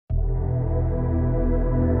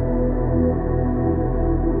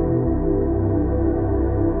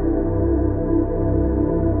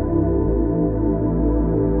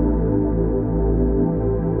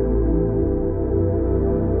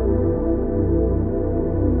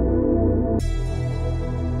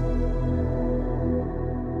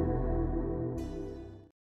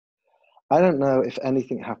I don't know if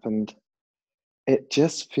anything happened. It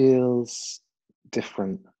just feels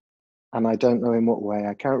different. And I don't know in what way.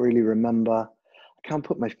 I can't really remember. I can't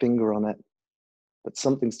put my finger on it, but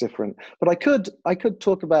something's different. But I could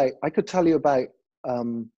talk about, I could tell you about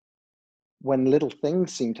when little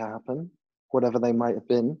things seem to happen, whatever they might have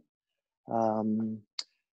been. Um,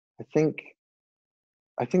 I think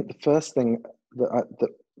the first thing that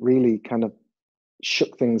really kind of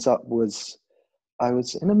shook things up was I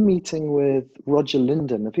was in a meeting with Roger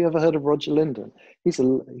Linden. Have you ever heard of Roger Linden? He's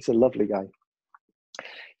a lovely guy.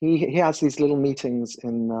 He has these little meetings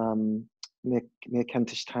in near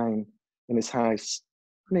Kentish Town in his house.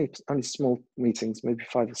 Only small meetings, maybe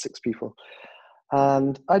 5 or 6 people.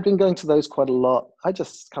 And I'd been going to those quite a lot. I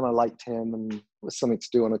just kind of liked him, and it was something to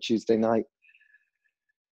do on a Tuesday night.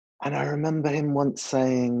 And I remember him once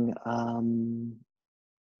saying,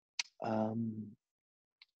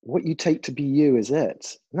 what you take to be you is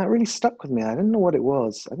it. And that really stuck with me. I didn't know what it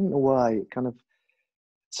was. I didn't know why. It kind of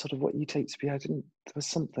sort of what you take to be. There was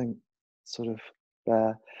something sort of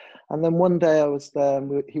there. And then one day I was there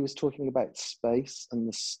and he was talking about space and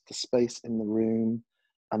the space in the room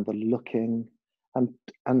and the looking. And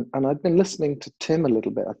I'd been listening to Tim a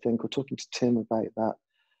little bit, I think, or talking to Tim about that.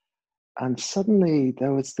 And suddenly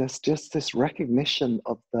there was this recognition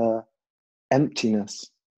of the emptiness.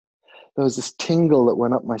 There was this tingle that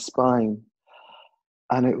went up my spine.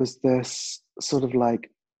 And it was this sort of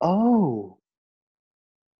like, oh,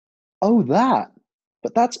 that,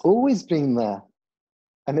 but that's always been there.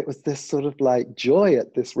 And it was this sort of like joy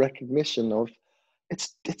at this recognition of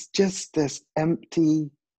it's just this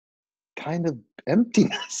empty kind of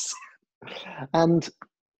emptiness. And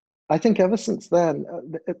I think ever since then,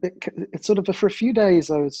 it sort of, for a few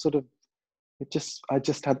days, I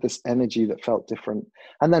just had this energy that felt different.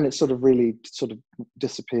 And then it sort of really sort of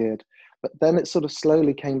disappeared. But then it sort of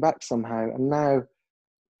slowly came back somehow. And now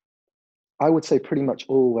I would say pretty much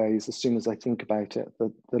always, as soon as I think about it,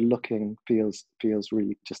 the looking feels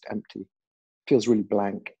really just empty, feels really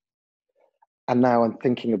blank. And now I'm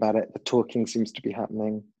thinking about it, the talking seems to be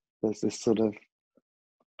happening. There's this sort of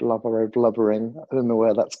blubbering. I don't know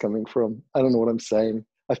where that's coming from. I don't know what I'm saying.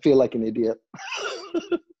 I feel like an idiot.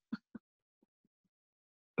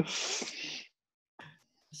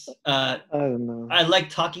 I don't know. I like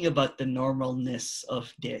talking about the normalness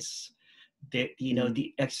of this, the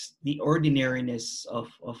ordinariness of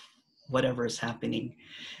whatever is happening.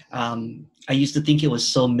 I used to think it was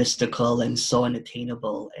so mystical and so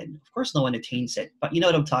unattainable, and of course no one attains it, but you know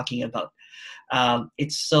what I'm talking about.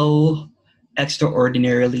 It's so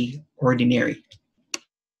extraordinarily ordinary.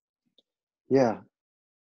 Yeah,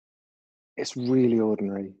 it's really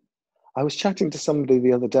ordinary. I was chatting to somebody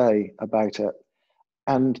the other day about it,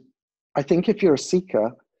 and I think if you're a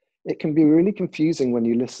seeker, it can be really confusing when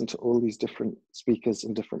you listen to all these different speakers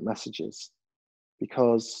and different messages,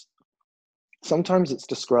 because sometimes it's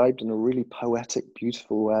described in a really poetic,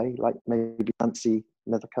 beautiful way, like maybe Nancy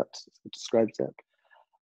Nethercutt describes it.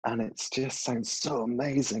 And it just sounds so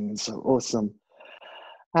amazing and so awesome.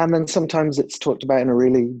 And then sometimes it's talked about in a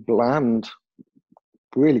really bland,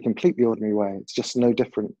 really completely ordinary way. It's just no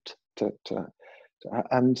different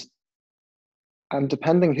and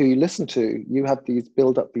depending who you listen to, you have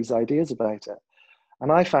build up these ideas about it.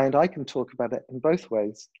 And I found I can talk about it in both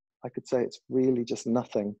ways. I could say it's really just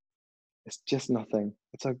nothing. It's just nothing.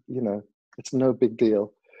 It's it's no big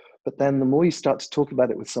deal. But then the more you start to talk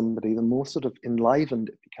about it with somebody, the more sort of enlivened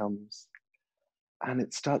it becomes. And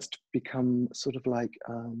it starts to become sort of like,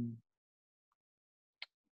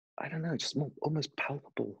 I don't know, just more, almost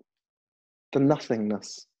palpable. The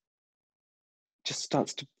nothingness just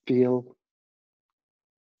starts to feel,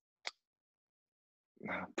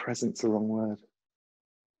 present's the wrong word.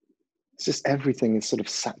 It's just everything is sort of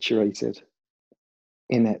saturated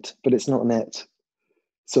in it, but it's not in it.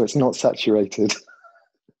 So it's not saturated.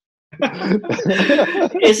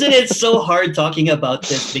 Isn't it so hard talking about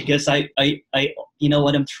this? Because I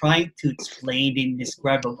what I'm trying to explain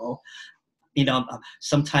indescribable.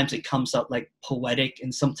 Sometimes it comes out like poetic,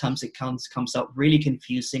 and sometimes it comes out really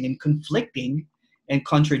confusing and conflicting and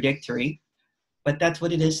contradictory. But that's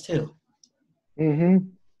what it is too. Mm-hmm.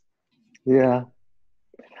 Yeah,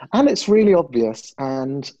 and it's really obvious,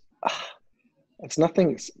 and it's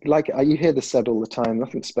nothing like, you hear this said all the time.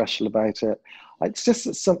 Nothing special about it. It's just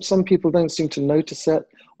that some people don't seem to notice it,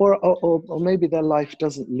 or maybe their life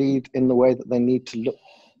doesn't lead in the way that they need to look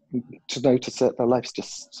to notice it. Their life's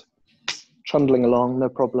just trundling along, no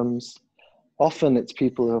problems. Often it's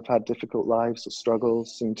people who have had difficult lives or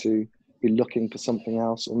struggles, seem to be looking for something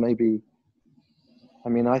else, or maybe, I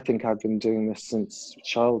mean, I think I've been doing this since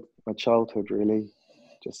my childhood, really.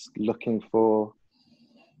 just looking for,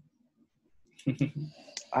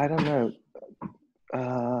 I don't know.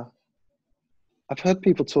 I've heard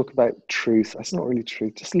people talk about truth. It's not really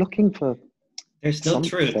truth. Just looking for There's no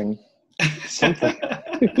truth. Something.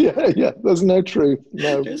 Yeah. There's no truth.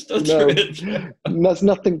 No. There's no truth. There's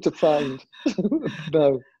nothing to find.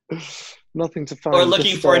 No. Nothing to find. Or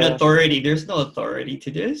looking for an authority. There's no authority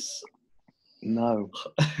to this. No.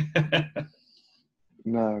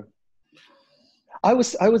 No. I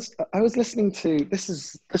was listening to, this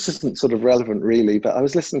isn't sort of relevant really, but I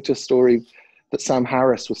was listening to a story that Sam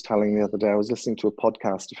Harris was telling the other day. I was listening to a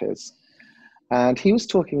podcast of his, and he was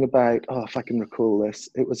talking about, if I can recall this,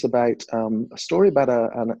 it was about a story about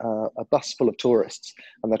a bus full of tourists,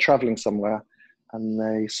 and they're traveling somewhere, and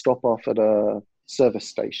they stop off at a service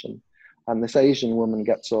station, and this Asian woman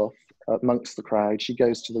gets off amongst the crowd. She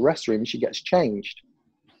goes to the restroom, she gets changed,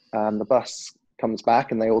 and the bus comes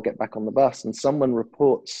back, and they all get back on the bus, and someone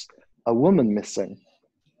reports a woman missing.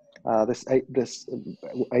 This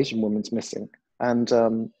Asian woman's missing,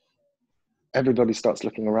 and everybody starts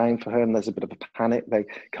looking around for her, and there's a bit of a panic. They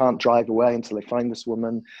can't drive away until they find this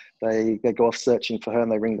woman. They go off searching for her,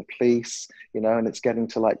 and they ring the police, and it's getting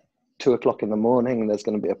to like 2 o'clock in the morning, and there's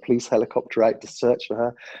going to be a police helicopter out to search for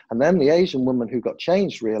her. And then the Asian woman who got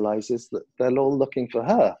changed realizes that they're all looking for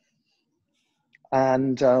her,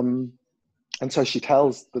 and so she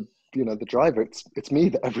tells the driver, it's me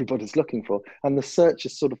that everybody's looking for, and the search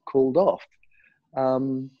is sort of called off.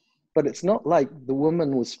 But it's not like the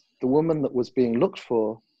woman that was being looked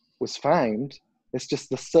for was found. It's just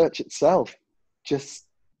the search itself just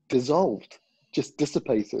dissolved, just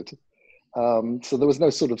dissipated. So there was no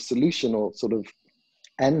sort of solution or sort of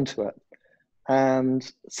end to it. And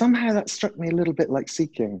somehow that struck me a little bit like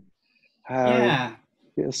seeking. Yeah.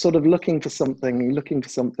 Sort of looking for something,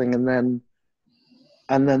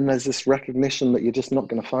 and then there's this recognition that you're just not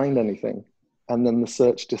going to find anything, and then the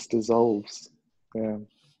search just dissolves.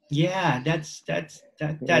 Yeah, that's it.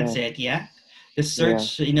 Yeah, the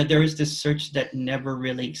search. There is this search that never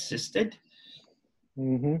really existed.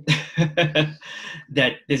 Mm-hmm.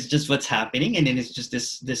 That is just what's happening, and then it's just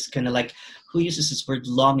this kind of like, who uses this word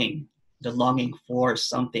longing? The longing for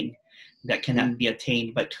something that cannot be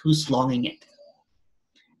attained, but who's longing it?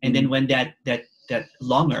 And then when that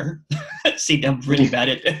longer, see, I'm really bad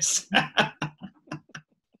at this.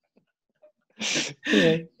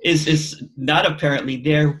 is not apparently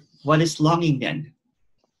there. What is longing then?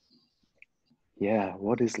 Yeah,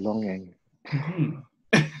 what is longing?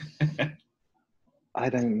 I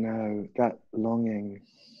don't know. That longing.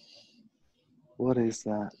 What is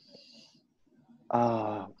that?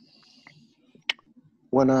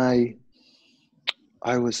 When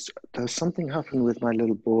there was something happened with my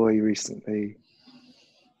little boy recently.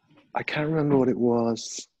 I can't remember what it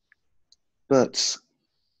was, but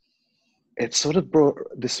it sort of brought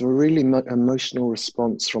this really emotional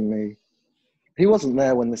response from me. He wasn't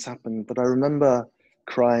there when this happened, but I remember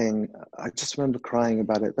crying. I just remember crying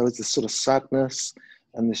about it. There was this sort of sadness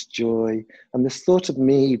and this joy and this thought of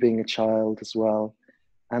me being a child as well,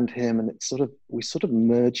 and him, and we sort of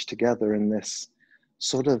merged together in this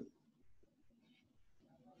sort of,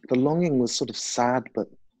 the longing was sort of sad, but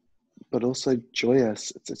also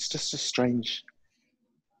joyous. It's just a strange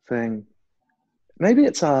thing. Maybe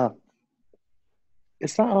is that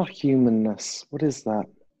our humanness? What is that?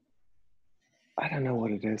 I don't know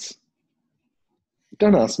what it is.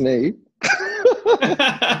 Don't ask me.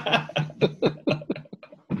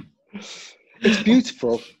 It's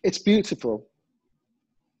beautiful. It's beautiful.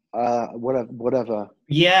 Whatever.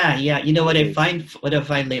 Yeah. What I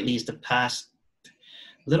find lately is the past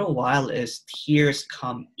little while is tears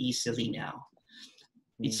come easily now.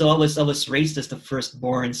 So I was raised as the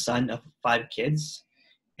firstborn son of 5 kids,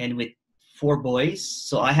 and with 4 boys.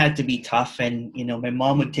 So I had to be tough, and my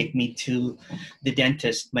mom would take me to the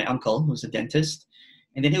dentist, my uncle who's a dentist,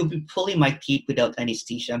 and then he would be pulling my teeth without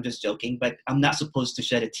anesthesia. I'm just joking, but I'm not supposed to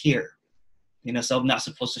shed a tear, so I'm not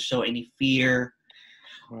supposed to show any fear.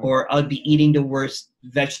 Right. Or I'd be eating the worst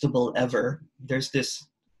vegetable ever. There's this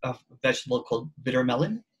vegetable called bitter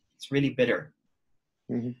melon. It's really bitter.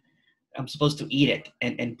 Mm-hmm. I'm supposed to eat it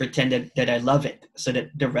and pretend that I love it, so that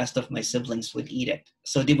the rest of my siblings would eat it.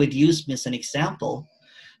 So they would use me as an example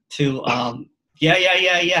to,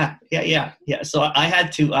 So I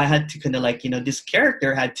had to kind of like, this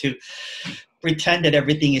character had to pretend that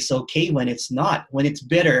everything is okay when it's not. When it's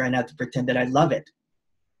bitter, and I have to pretend that I love it.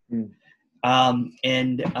 Mm.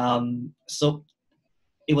 So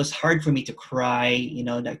it was hard for me to cry,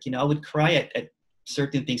 I would cry at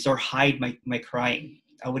certain things, or hide my crying.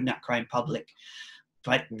 I would not cry in public,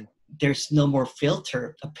 but there's no more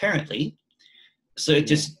filter apparently. So it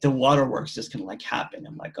just, the waterworks just kind of like happen.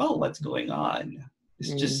 I'm like, oh, what's going on?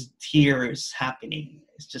 It's just tears happening.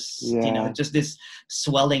 It's just, you know, just this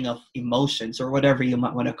swelling of emotions or whatever you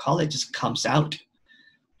might want to call it just comes out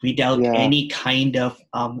without any kind of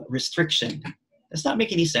restriction. Does that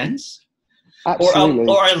make any sense? Absolutely.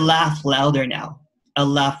 Or I laugh louder now. I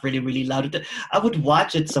laugh really, really loud. I would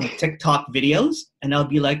watch it, some TikTok videos, and I'll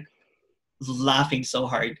be like laughing so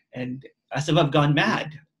hard, and as if I've gone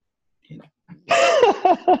mad. You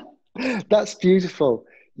know? That's beautiful.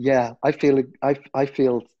 Yeah, I feel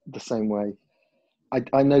the same way.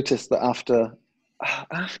 I noticed that after,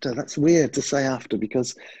 that's weird to say after,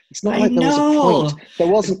 because it's not like there was a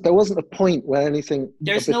point. There wasn't a point where anything.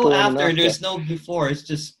 There's no after. There's no before. It's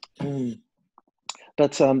just.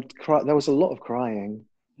 But there was a lot of crying.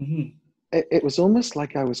 It was almost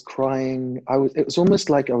like I was crying. It was almost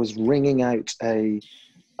like I was wringing out a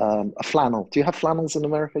flannel. Do you have flannels in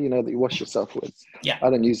America? You know, that you wash yourself with. Yeah. I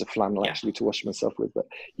don't use a flannel actually to wash myself with, but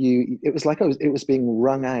it was like it was being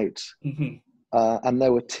wrung out, and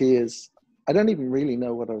there were tears. I don't even really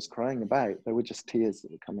know what I was crying about. There were just tears that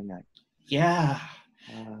were coming out. Yeah.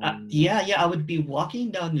 I would be walking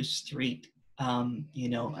down the street, you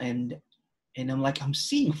know, and I'm like, I'm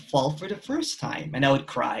seeing fall for the first time, and I would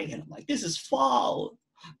cry, and I'm like, this is fall.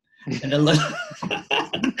 And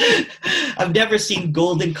I've never seen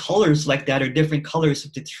golden colors like that, or different colors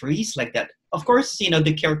of the trees like that. Of course, you know,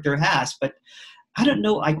 the character has, but I don't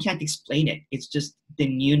know. I can't explain it. It's just the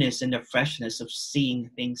newness and the freshness of seeing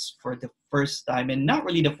things for the first time, and not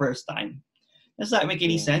really the first time. Does that make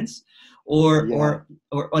any sense? Or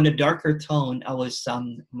on a darker tone, I was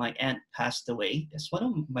my aunt passed away. That's one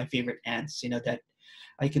of my favorite aunts, you know, that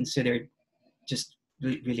I considered just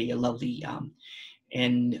really a lovely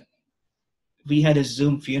and we had a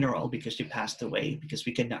Zoom funeral because she passed away, because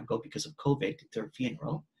we could not go because of COVID to her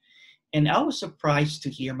funeral. And I was surprised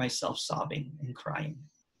to hear myself sobbing and crying.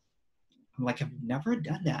 I'm like, I've never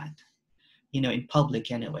done that, you know, in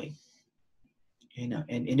public anyway. You know,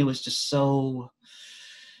 and it was just so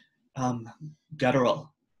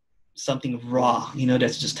guttural, something raw, you know,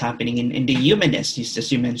 that's just happening in the humanness,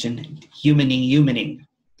 as you mentioned, humaning.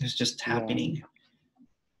 It's just happening.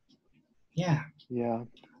 Yeah.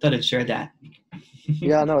 Thought I'd share that.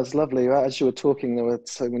 Yeah, no, it's lovely. As you were talking, there were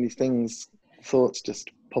so many thoughts just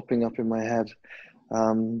popping up in my head.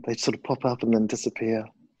 They sort of pop up and then disappear.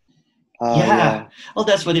 Well,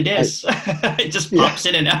 that's what it is. It just pops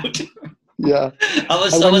in and out. Yeah. I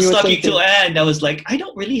was talking to Anne. I was like, I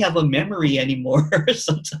don't really have a memory anymore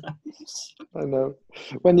sometimes. I know.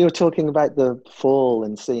 When you were talking about the fall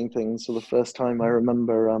and seeing things for the first time, I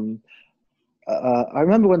remember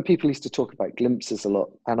when people used to talk about glimpses a lot,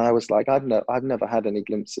 and I was like, I've never had any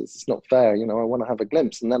glimpses. It's not fair, you know. I want to have a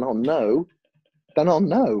glimpse, and then I'll know. But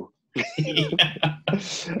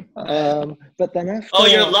then after,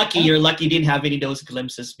 you're lucky you didn't have any of those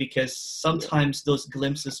glimpses, because sometimes those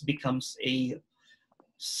glimpses becomes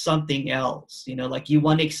something else, you know, like you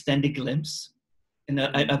want to extend a glimpse. And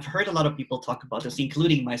I've heard a lot of people talk about this,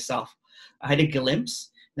 including myself. I had a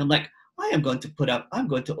glimpse and I'm like, I'm going to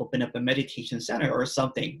open up a meditation center or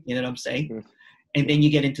something, you know what I'm saying? And then you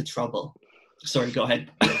get into trouble. Sorry, go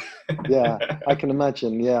ahead. Yeah, I can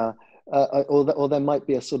imagine. Yeah. Or there might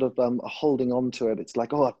be a sort of a holding on to it. It's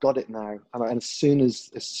like, oh, I've got it now, and as soon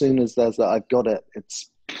as there's that, I've got it.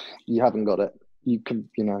 You haven't got it. You can,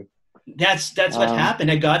 you know. That's what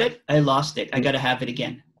happened. I got it. I lost it. I got to have it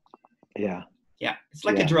again. Yeah. It's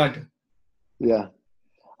like a drug. Yeah.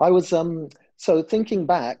 I was so thinking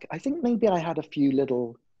back. I think maybe I had a few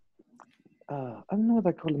little. I don't know if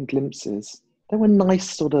I call them glimpses. They were nice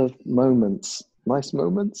sort of moments. Nice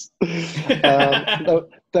moments.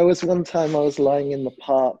 There was one time I was lying in the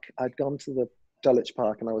park. I'd gone to the Dulwich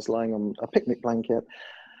Park and I was lying on a picnic blanket,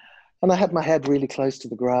 and I had my head really close to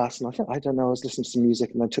the grass, and I don't know, I was listening to some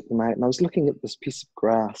music, and I took them out, and I was looking at this piece of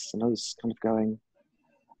grass, and I was kind of going,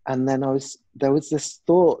 and then there was this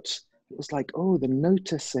thought. It was like, oh, the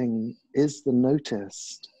noticing is the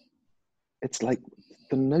noticed. It's like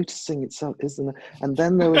the noticing itself isn't. And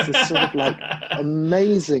then there was this sort of like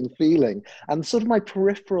amazing feeling, and sort of my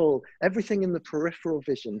peripheral, everything in the peripheral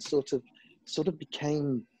vision sort of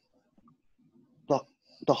became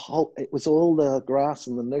the whole. It was all the grass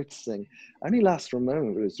and the noticing. Only lasts for a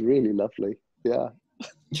moment, but it was really lovely. Yeah.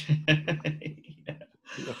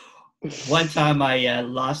 One time I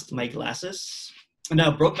lost my glasses.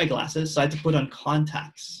 No, broke my glasses, so I had to put on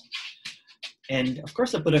contacts. And of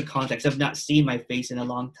course I put on contacts. I've not seen my face in a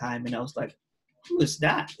long time. And I was like, who is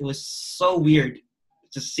that? It was so weird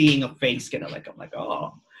just seeing a face, kind of like, I'm like,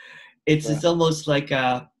 oh, it's almost like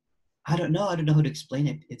I don't know. I don't know how to explain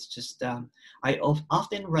it. It's just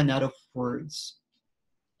often run out of words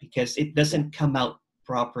because it doesn't come out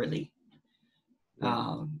properly.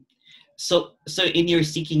 So in your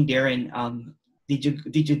seeking, Darren, did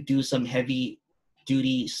you do some heavy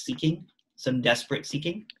duty seeking, some desperate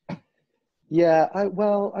seeking? Yeah, I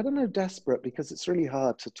don't know, desperate, because it's really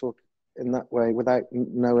hard to talk in that way without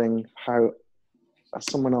knowing how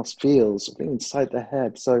someone else feels, being inside their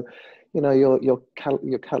head. So,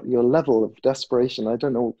 your level of desperation, I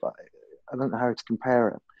don't know how to compare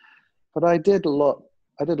it, but I did a lot.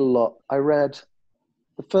 I read,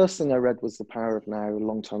 the first thing I read was The Power of Now a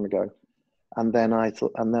long time ago. And then I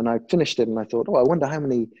finished it and I thought, oh, I wonder how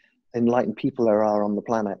many enlightened people there are on the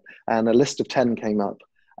planet. And a list of 10 came up.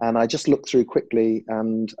 And I just looked through quickly,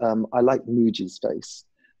 and I liked Mooji's face.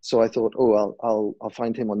 So I thought, oh, I'll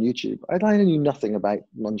find him on YouTube. I knew nothing about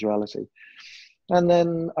non-duality. And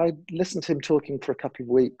then I listened to him talking for a couple of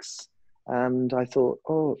weeks, and I thought,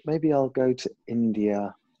 oh, maybe I'll go to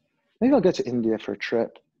India. Maybe I'll go to India for a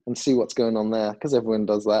trip and see what's going on there, because everyone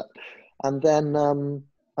does that. And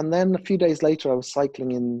then a few days later, I was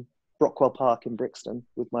cycling in Brockwell Park in Brixton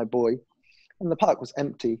with my boy, and the park was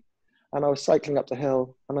empty. And I was cycling up the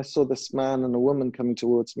hill, and I saw this man and a woman coming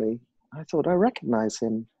towards me. I thought, I recognize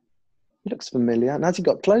him. He looks familiar. And as he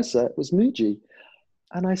got closer, it was Mooji.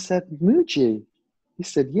 And I said, Mooji? He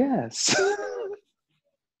said, yes.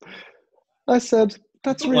 I said,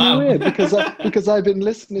 that's really weird, because I've been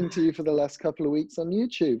listening to you for the last couple of weeks on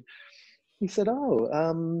YouTube. He said, I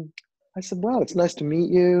said, well, it's nice to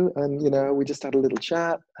meet you. And, we just had a little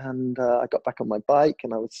chat, and I got back on my bike,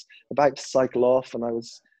 and I was about to cycle off, and I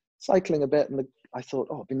was cycling a bit, and I thought,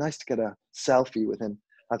 oh, it'd be nice to get a selfie with him.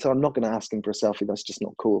 I thought, I'm not going to ask him for a selfie. That's just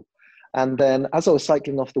not cool. And then as I was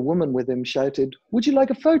cycling off, the woman with him shouted, would you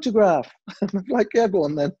like a photograph? I'm like, yeah, go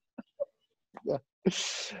on then. Yeah.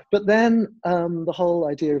 But then the whole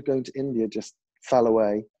idea of going to India just fell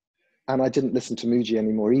away, and I didn't listen to Mooji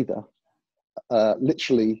anymore either.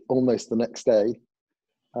 Literally almost the next day.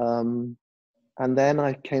 And then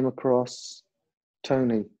I came across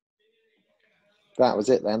Tony. That was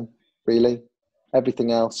it then, really.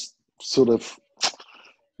 Everything else sort of,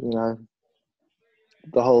 the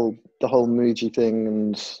whole Mooji thing,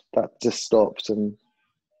 and that just stopped. And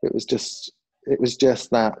it was just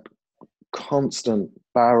that constant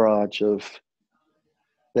barrage of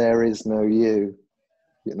there is no you,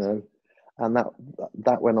 and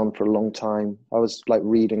that went on for a long time. I was like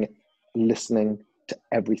reading, listening to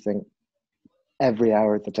everything, every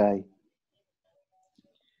hour of the day.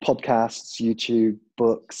 Podcasts, YouTube,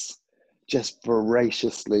 books, just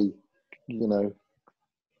voraciously,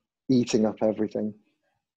 eating up everything.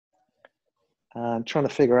 And trying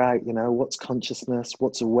to figure out, what's consciousness,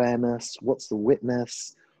 what's awareness, what's the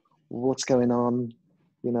witness, what's going on,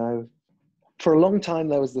 For a long time,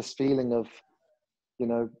 there was this feeling of,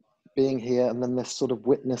 being here, and then this sort of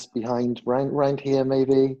witness behind, round here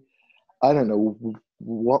maybe. I don't know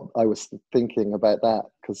what I was thinking about that,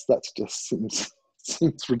 because that just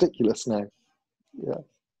seems ridiculous now. Yeah.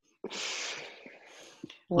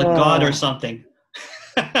 Like God or something.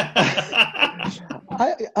 I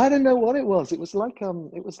don't know what it was. It was like I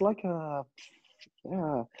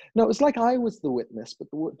was the witness, but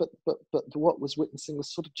what was witnessing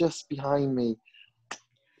was sort of just behind me.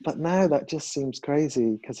 But now that just seems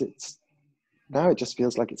crazy, because it just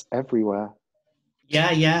feels like it's everywhere.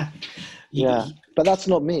 Yeah. But that's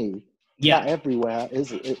not me. Yeah, that everywhere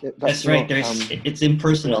is it. That's right. It's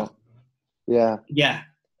impersonal. Yeah.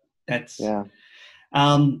 That's yeah.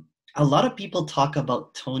 A lot of people talk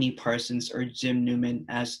about Tony Parsons or Jim Newman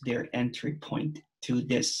as their entry point to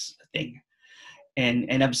this thing,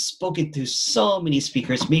 and I've spoken to so many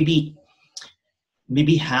speakers, maybe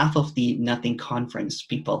half of the Nothing Conference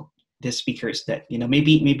people, the speakers that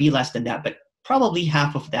maybe less than that, but probably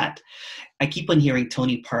half of that. I keep on hearing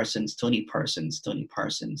Tony Parsons, and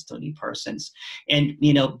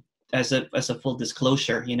as a full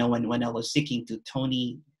disclosure, when I was seeking to,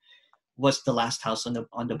 Tony was the last house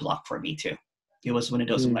on the block for me too. It was one of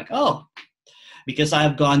those I'm like, oh, because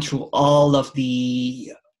I've gone through all of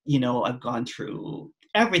the, I've gone through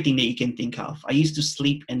everything that you can think of. I used to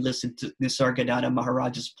sleep and listen to Nisargadatta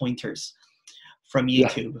Maharaj's pointers from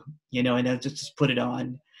YouTube, and I just put it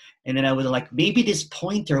on. And then I would maybe this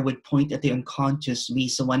pointer would point at the unconscious me.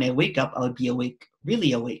 So when I wake up, I would be awake,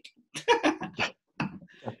 really awake.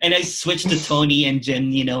 And I switched to Tony and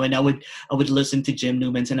Jim, and I would listen to Jim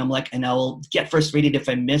Newman's, and and I will get frustrated if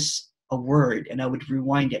I miss a word, and I would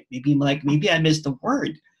rewind it. Maybe I missed a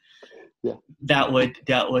word. Yeah. That would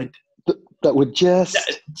just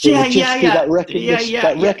be that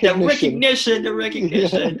recognition. The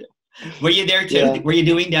recognition. Were you there too? Yeah. Were you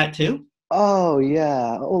doing that too? Oh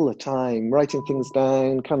yeah, all the time, writing things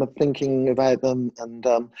down, kind of thinking about them, and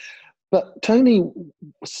but Tony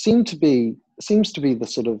seems to be the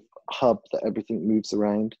sort of hub that everything moves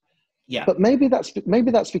around. Yeah. But maybe that's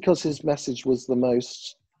because his message was the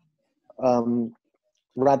most um,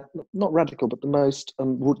 not radical, but the most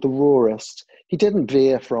the rawest. He didn't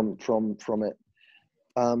veer from it,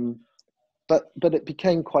 um, but it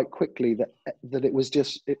became quite quickly that it was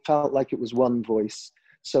just, it felt like it was one voice.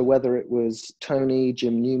 So whether it was Tony,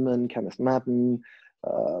 Jim Newman, Kenneth Madden,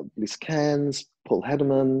 Lisa Cairns, Paul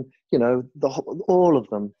Hederman, you know, all of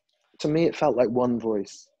them, to me it felt like one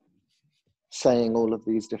voice saying all of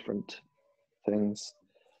these different things.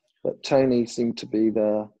 But Tony seemed to be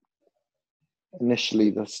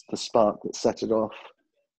initially the spark that set it off.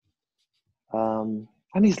 And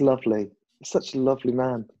he's lovely. He's such a lovely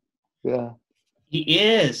man. Yeah. He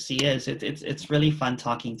is. He is. It's really fun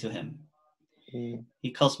talking to him. Mm.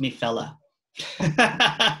 He calls me fella.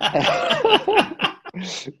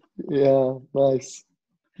 Yeah, nice.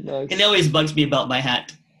 It always bugs me about my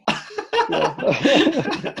hat.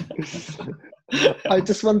 Yeah. I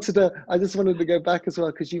just wanted to go back as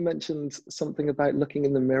well, because you mentioned something about looking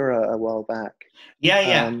in the mirror a while back.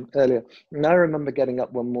 Yeah. Earlier. And I remember getting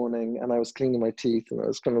up one morning and I was cleaning my teeth and I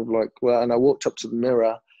was kind of like, well, and I walked up to the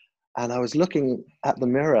mirror and I was looking at the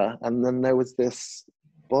mirror, and then there was this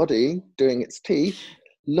body doing its teeth,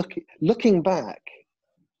 looking back,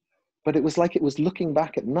 but it was like it was looking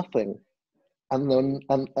back at nothing. And then,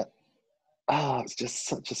 it's just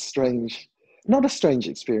such a strange, not a strange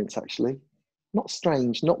experience, actually. Not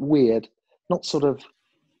strange, not weird, not sort of,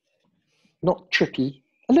 not trippy,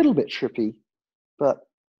 a little bit trippy, but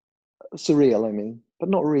surreal, I mean, but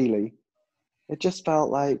not really. It just felt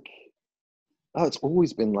like, oh, it's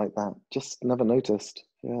always been like that. Just never noticed.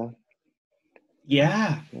 Yeah.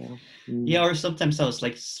 Yeah. Yeah. Yeah, or sometimes I was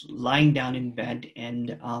like lying down in bed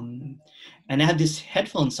and I had these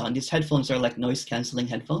headphones on. These headphones are like noise canceling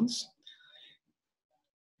headphones.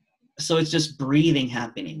 So it's just breathing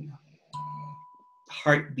happening,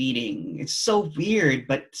 heart beating. It's so weird,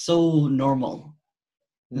 but so normal.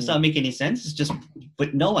 Does that make any sense? It's just,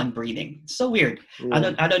 but no one breathing. It's so weird.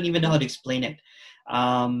 Yeah. I don't even know how to explain it.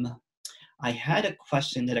 I had a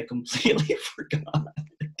question that I completely forgot.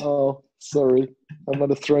 Oh, sorry. I might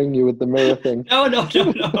have thrown you with the mirror thing. No.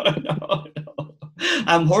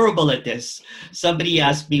 I'm horrible at this. Somebody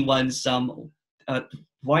asked me once,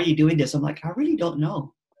 why are you doing this? I'm like, I really don't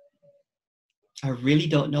know. I really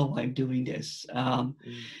don't know why I'm doing this.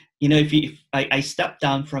 You know, if I stepped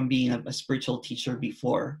down from being a spiritual teacher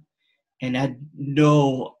before, and had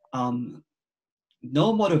no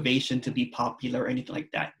motivation to be popular or anything like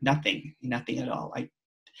that. Nothing at all.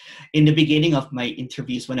 In the beginning of my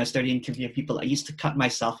interviews, when I started interviewing people, I used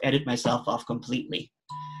to edit myself off completely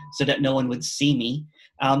so that no one would see me.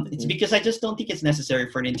 It's because I just don't think it's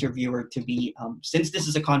necessary for an interviewer to be, since this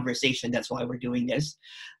is a conversation, that's why we're doing this.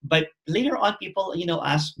 But later on, people, you know,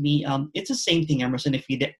 ask me, it's the same thing, Emerson, if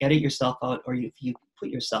you edit yourself out or if you put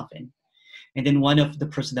yourself in. And then one of the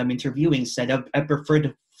person I'm interviewing said, I prefer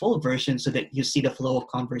the full version so that you see the flow of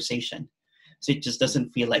conversation. So it just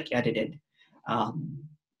doesn't feel like edited.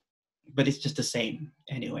 But it's just the same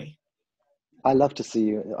anyway. I love to see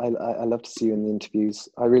you. I love to see you in the interviews.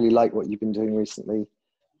 I really like what you've been doing recently.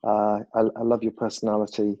 I love your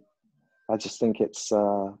personality. I just think it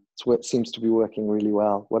seems to be working really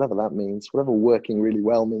well, whatever that means, whatever working really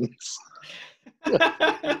well means.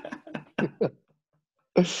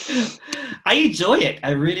 I enjoy it.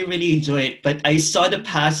 I really, really enjoy it. But I saw the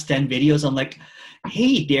past 10 videos. I'm like,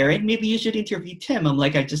 hey, Darren, maybe you should interview Tim. I'm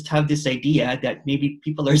like, I just have this idea that maybe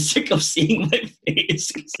people are sick of seeing my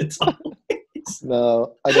face. It's always...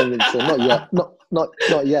 No, I don't think so. Not yet.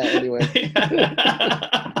 Not yet. Anyway.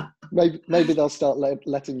 maybe they'll start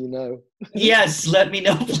letting you know. Yes, let me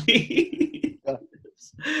know, please. Yeah.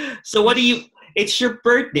 So, it's your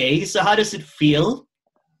birthday. So, how does it feel?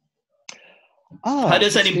 How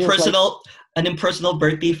does an impersonal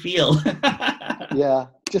birthday feel? Yeah,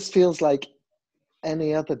 just feels like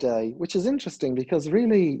any other day, which is interesting because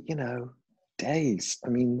really, you know, days. I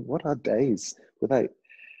mean, what are days without?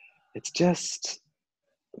 It's just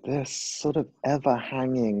this sort of ever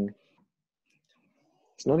hanging.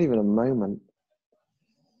 It's not even a moment.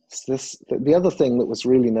 It's this. The other thing that was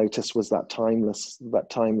really noticed was that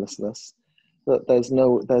timelessness. That there's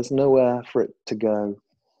nowhere for it to go.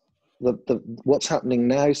 What's happening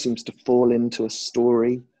now seems to fall into a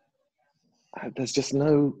story. There's just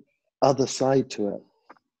no other side to it.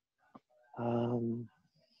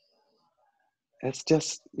 It's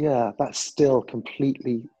just, yeah, that's still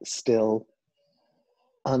completely still.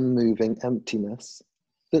 unmoving emptiness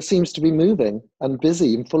that seems to be moving and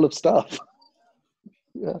busy and full of stuff.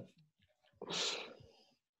 Yeah.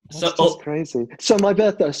 That's just crazy. So my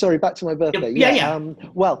birthday, sorry, back to my birthday. Yeah.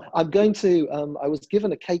 Well, I'm going to, I was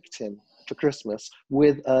given a cake tin for Christmas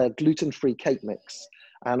with a gluten-free cake mix.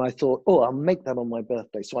 And I thought, oh, I'll make that on my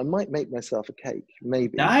birthday. So I might make myself a cake,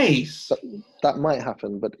 maybe. Nice. But that might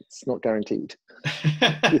happen, but it's not guaranteed.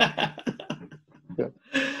 Yeah.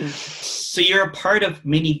 So you're a part of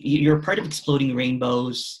Exploding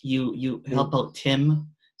Rainbows. You help out Tim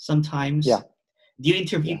sometimes. Yeah. Do you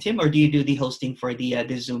interview Tim, or do you do the hosting for the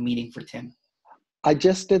Zoom meeting for Tim? I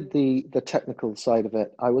just did the technical side of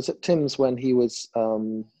it. I was at Tim's when he was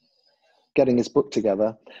getting his book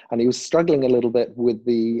together, and he was struggling a little bit with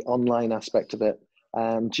the online aspect of it.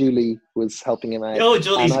 And Julie was helping him out. Oh,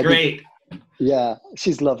 Julie's great. Yeah,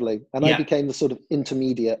 she's lovely. And I became the sort of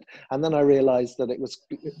intermediate. And then I realized that it was,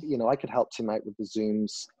 I could help Tim out with the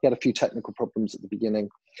Zooms. He had a few technical problems at the beginning.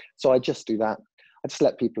 So I just do that. I just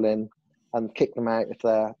let people in and kick them out if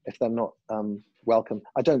they're not welcome.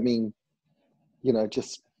 I don't mean,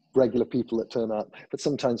 just regular people that turn up, but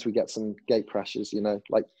sometimes we get some gate crashes,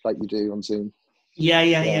 like you do on Zoom.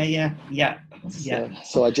 Yeah.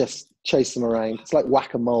 So I just chase them around. It's like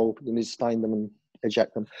whack-a-mole. You just find them and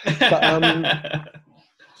eject them. But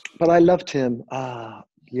I loved him. I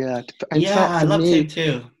loved him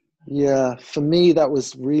too. Yeah, for me, that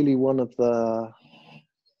was really one of the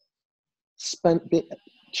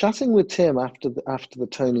chatting with Tim after the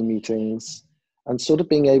Tony meetings, and sort of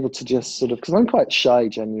being able to just because I'm quite shy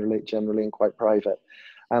generally and quite private,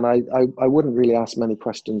 and I wouldn't really ask many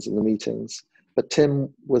questions in the meetings. But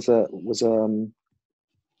Tim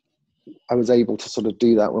I was able to sort of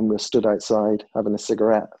do that when we were stood outside having a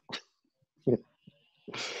cigarette.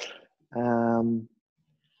 And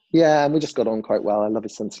we just got on quite well. I love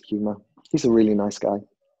his sense of humor. He's a really nice guy.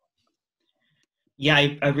 Yeah,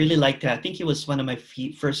 I really liked that. I think it was one of my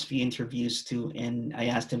first few interviews too, and I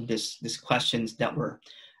asked him this questions that were,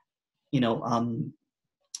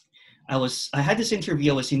 I had this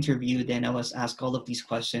interview. I was interviewed, and I was asked all of these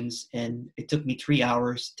questions, and it took me 3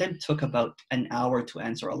 hours. Then took about an hour to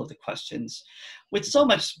answer all of the questions, with so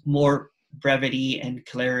much more brevity and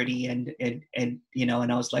clarity, and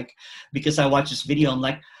I was like, because I watched this video, I'm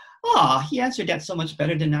like, he answered that so much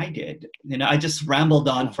better than I did. I just rambled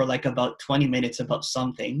on for like about 20 minutes about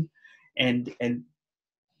something, and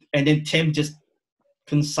then Tim just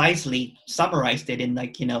concisely summarized it in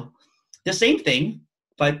the same thing,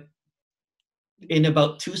 but in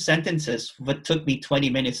about 2 sentences, what took me 20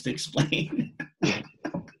 minutes to explain.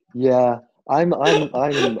 Yeah, I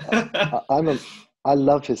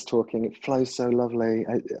love his talking. It flows so lovely.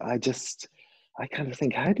 I kind of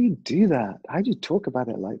think, how do you do that? How do you talk about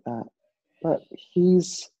it like that? But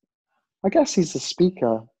I guess he's a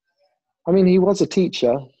speaker. I mean, he was a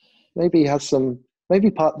teacher. Maybe he has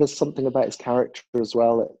there's something about his character as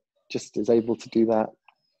well that just is able to do that.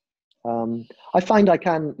 I find I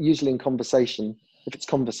can, usually in conversation, if it's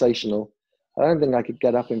conversational, I don't think I could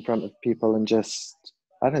get up in front of people and I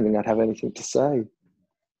don't think I'd have anything to say.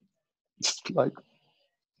 It's like...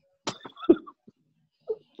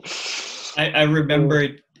 I remember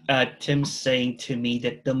Tim saying to me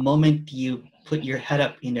that the moment you put your head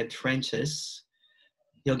up in the trenches,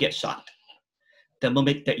 you'll get shot. The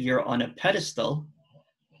moment that you're on a pedestal,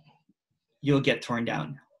 you'll get torn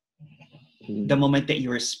down. The moment that you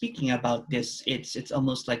were speaking about this, it's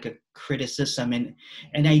almost like a criticism, and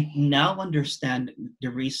I now understand the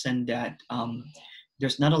reason that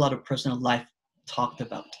there's not a lot of personal life talked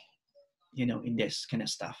about, in this kind of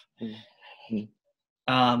stuff.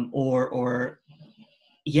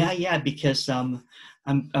 Because I'm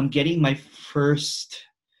getting my first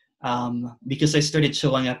because I started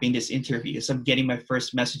showing up in these interviews. I'm getting my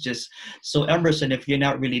first messages. So Emerson, if you're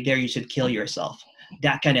not really there, you should kill yourself.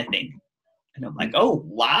 That kind of thing. And I'm like, oh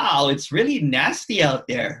wow, it's really nasty out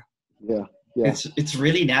there. Yeah. It's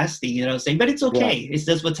really nasty, you know what I'm saying? But it's okay. Yeah. It's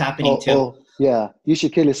just what's happening too. You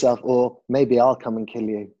should kill yourself, or maybe I'll come and kill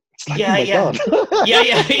you. It's like, God.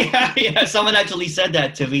 yeah. Someone actually said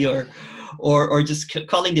that to me, or just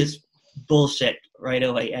calling this bullshit right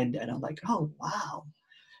away. And I'm like, oh wow,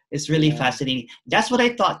 it's really fascinating. That's what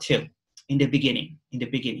I thought too in the beginning.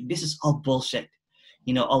 This is all bullshit.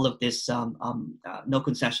 All of this no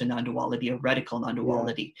concession non-duality or radical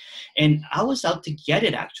non-duality. Yeah. And I was out to get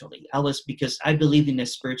it, actually. Because I believe in the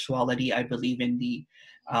spirituality. I believe in the,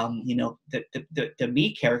 the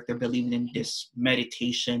me character, believing in this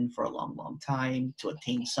meditation for a long, long time to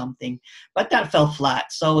attain something. But that fell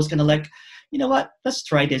flat. So I was going to you know what, let's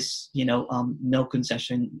try this, no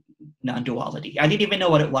concession nonduality. I didn't even know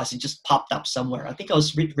what it was. It just popped up somewhere. I think I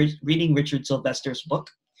was reading Richard Sylvester's book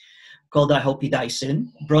called I Hope You Die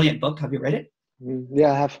Soon. Brilliant book. Have you read it?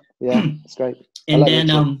 Yeah, I have. Yeah, it's great. And I like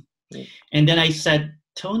then Richard. and then I said,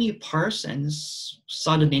 Tony Parsons,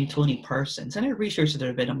 saw the name Tony Parsons, and I researched it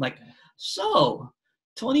a bit. I'm like, so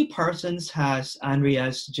Tony Parsons has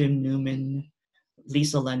Andreas, Jim Newman,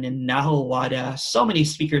 Lisa Lennon, Naho Wada, so many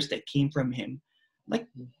speakers that came from him. Like,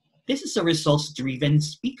 this is a results-driven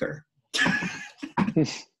speaker.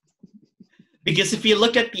 Because if you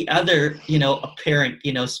look at the other, apparent,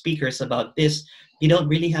 speakers about this, you don't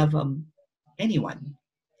really have anyone.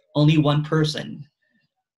 Only one person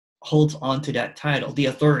holds on to that title, the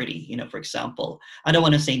authority, for example. I don't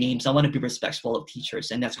want to say names. I want to be respectful of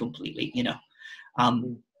teachers, and that's completely,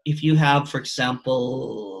 if you have, for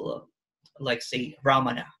example, like say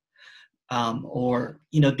Ramana, or,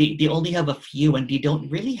 they only have a few and they don't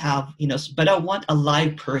really have, but I want a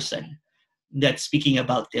live person that's speaking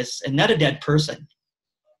about this and not a dead person.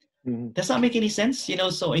 Does that make any sense?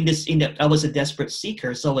 So I was a desperate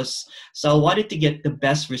seeker. So I wanted to get the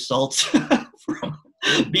best results from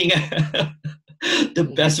being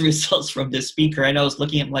the best results from the speaker. And I was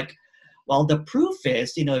looking at like, well, the proof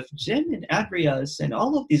is, if Jim and Andreas and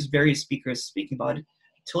all of these various speakers speaking about it,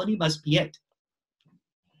 Tony must be it.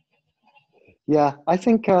 Yeah, I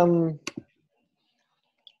think,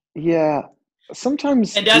 yeah,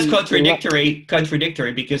 sometimes. And that's contradictory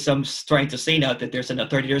because I'm trying to say now that there's an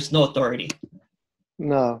authority. There's no authority.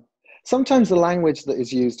 No. Sometimes the language that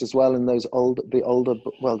is used as well in those the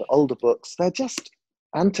older books, they're just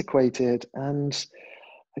antiquated. And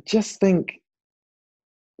I just think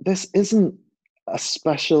this isn't a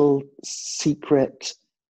special, secret,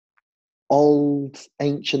 old,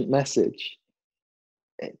 ancient message.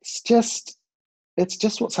 It's just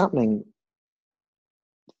what's happening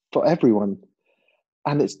for everyone.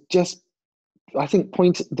 And it's just, I think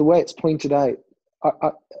the way it's pointed out,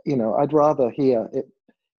 I'd rather hear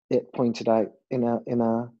it pointed out in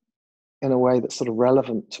a way that's sort of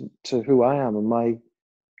relevant to who I am and my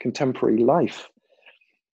contemporary life,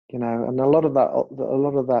 and a lot of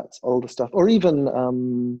that older stuff, or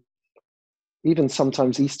even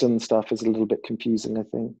sometimes Eastern stuff is a little bit confusing, I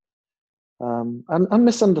think, and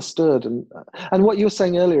misunderstood. And what you were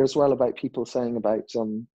saying earlier as well about people saying about,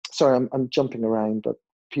 sorry, I'm jumping around, but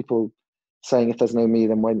people saying if there's no me,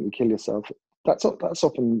 then why don't you kill yourself? That's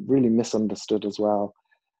often really misunderstood as well.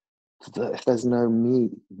 If there's no me,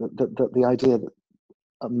 the idea that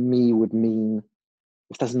a me would mean,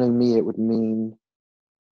 if there's no me, it would mean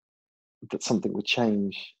that something would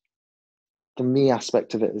change. The me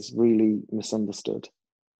aspect of it is really misunderstood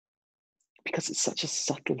because it's such a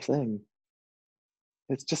subtle thing.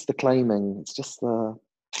 It's just the claiming. It's just that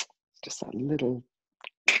little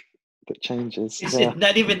that changes. It's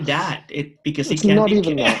not even that. Because it's not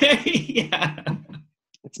even that. Yeah.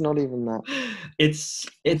 It's not even that. It's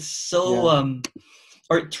so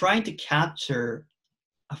or trying to capture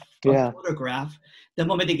a photograph. The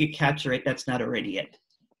moment they can capture it, that's not already it.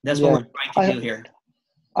 That's what we're trying to do here.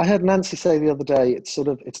 I heard Nancy say the other day, it's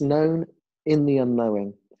known in the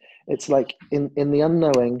unknowing. It's like in the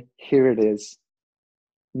unknowing, here it is,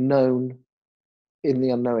 known in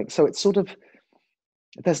the unknowing. So it's sort of,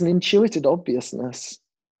 there's an intuited obviousness,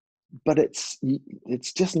 but it's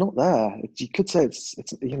just not there. You could say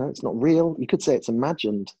it's not real. You could say it's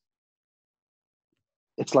imagined.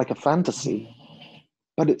 It's like a fantasy,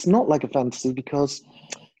 but it's not like a fantasy because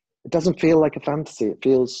it doesn't feel like a fantasy.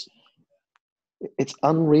 Its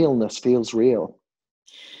unrealness feels real.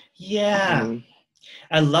 Yeah.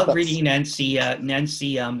 I love reading Nancy.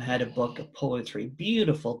 Nancy had a book of poetry,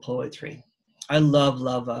 beautiful poetry. I love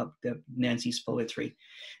Nancy's poetry.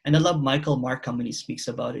 And I love Michael Markham when he speaks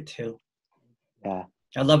about it too. Yeah.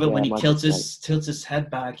 I love it when he tilts his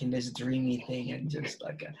head back in this dreamy thing and just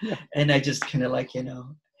like, and I just kind of like, and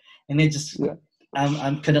it just,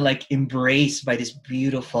 I'm kind of like embraced by this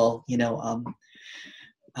beautiful,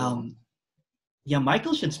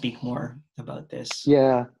 Michael should speak more about this.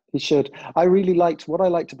 Yeah, he should. What I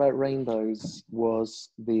liked about Rainbows was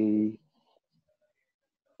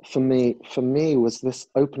for me was this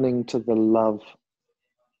opening to the love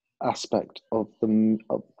aspect of the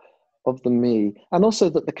me, and also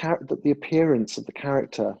that the appearance of the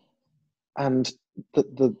character and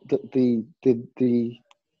the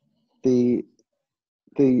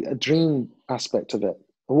dream aspect of it,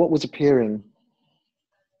 or what was appearing,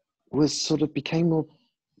 was sort of became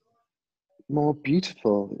more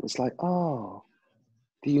beautiful. It was like,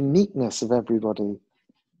 the uniqueness of everybody.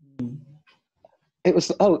 It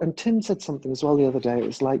was, and Tim said something as well the other day. It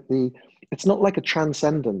was like it's not like a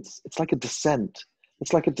transcendence, it's like a descent.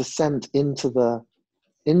 it's like a descent into the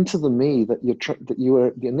me that you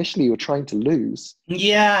were initially trying to lose.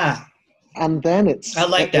 Yeah. And then I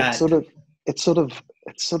like that. It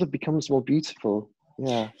sort of becomes more beautiful.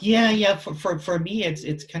 Yeah. Yeah. For me,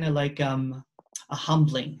 it's kind of like a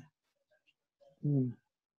humbling.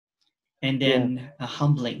 And then a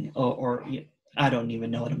humbling, or I don't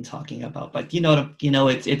even know what I'm talking about, but it's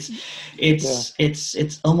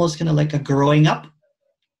almost kind of like a growing up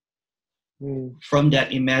from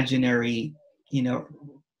that imaginary,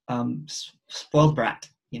 spoiled brat.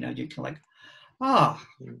 You're kind of like,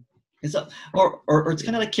 it's or it's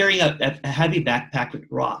kind of like carrying a heavy backpack with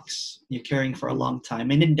rocks you're carrying for a long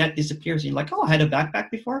time, and then that disappears. And you're like, oh, I had a backpack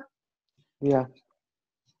before. Yeah.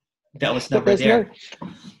 That was never there.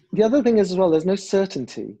 The other thing is as well, there's no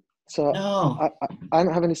certainty. So no. I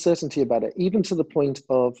don't have any certainty about it, even to the point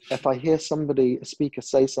of if I hear a speaker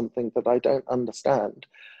say something that I don't understand,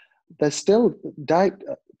 there's still doubt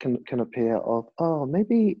can appear of, oh,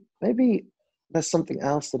 maybe there's something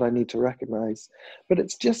else that I need to recognize. But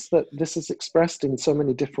it's just that this is expressed in so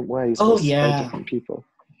many different ways by different people.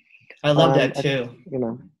 I love that too.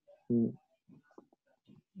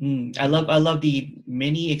 I love the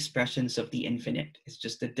many expressions of the infinite. It's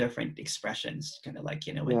just the different expressions, kind of like,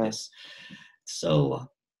 with this. So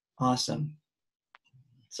awesome.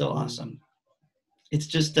 So awesome. It's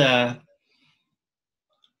just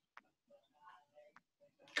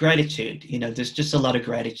gratitude. There's just a lot of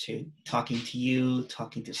gratitude talking to you,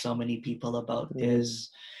 talking to so many people about this.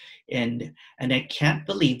 And I can't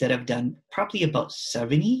believe that I've done probably about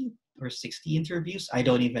 70 or 60 interviews. I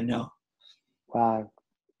don't even know. Wow.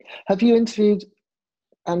 Have you interviewed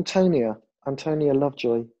Antonia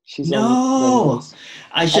Lovejoy? She's no.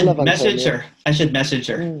 I should message her.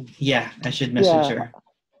 Yeah, I should message her.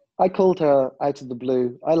 I called her out of the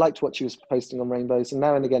blue. I liked what she was posting on rainbows, and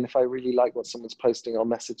now and again, if I really like what someone's posting, I'll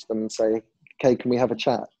message them and say, "Okay, can we have a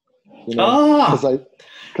chat?" Because I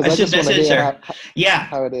just want to hear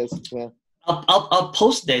how it is. Yeah. I'll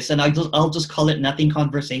post this, and I'll just call it Nothing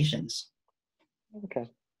Conversations. Okay.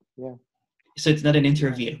 Yeah. So it's not an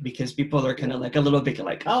interview, because people are kind of like a little bit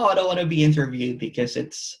like, oh, I don't want to be interviewed because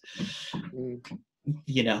it's,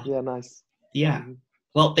 Yeah, nice. Yeah.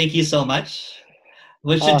 Well, thank you so much.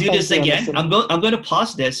 We should do this again. I'm going to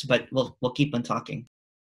pause this, but we'll keep on talking.